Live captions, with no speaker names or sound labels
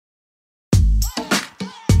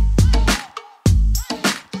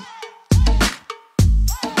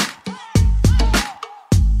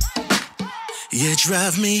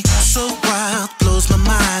drive me so wild, blows my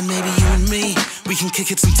mind. Maybe you and me, we can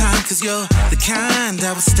kick it sometime. Cause you're the kind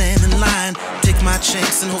I would stand in line, take my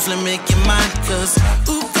chance and hopefully make you mine. Cause,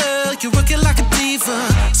 ooh girl, you're working like a diva,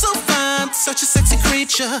 so fine, such a sexy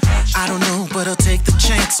creature. I don't know, but I'll take the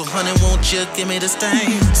chance. So honey, won't you give me this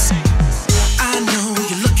dance? I know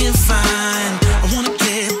you're looking fine, I wanna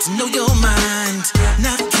get to know your mind.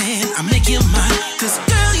 Now can I make you mine? Cause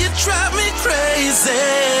girl, you drive me crazy.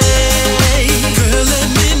 Girl, let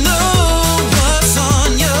me know what's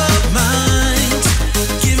on your mind.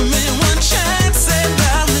 Give me one chance and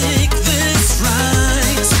I'll make this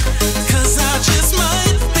right. Cause I just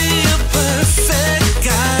might be a perfect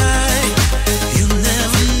guy. You'll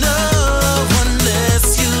never know unless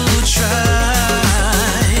you try.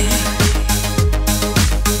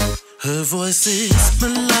 Her voice is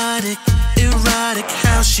melodic, erotic.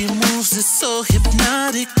 How she moves is so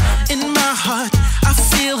hypnotic. In my heart, I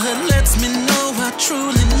feel her, lets me know I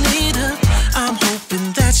truly need her. I'm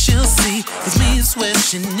hoping that she'll see with me is where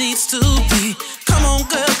she needs to be. Come on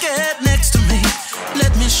girl, get next to me,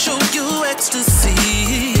 let me show you ecstasy.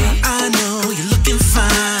 I know you're looking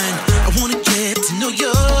fine, I wanna get to know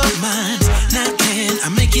your mind. Now can I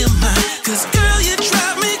make you mine? Cause girl, you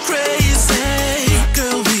drive me crazy.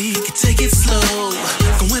 Girl, we can take it slow,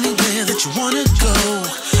 go anywhere that you wanna go.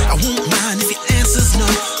 I won't mind if your answer's no,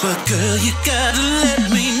 but girl, you gotta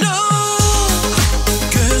let me know.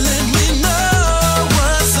 Girl, let me know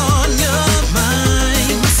what's on your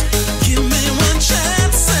mind. Give me one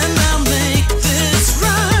chance and I'll make this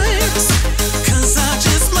right. Cause I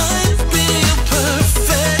just might be a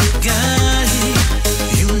perfect guy.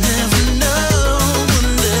 You never know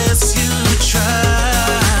unless you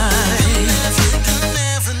try. You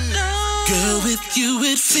never know. Girl, with you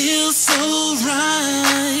it feels so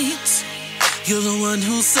right. You're the one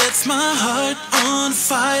who sets my heart on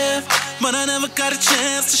fire. But I never got a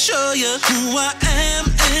chance to show you who I am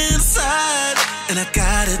inside. And I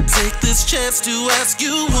gotta take this chance to ask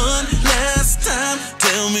you one last time.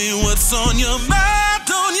 Tell me what's on your mind.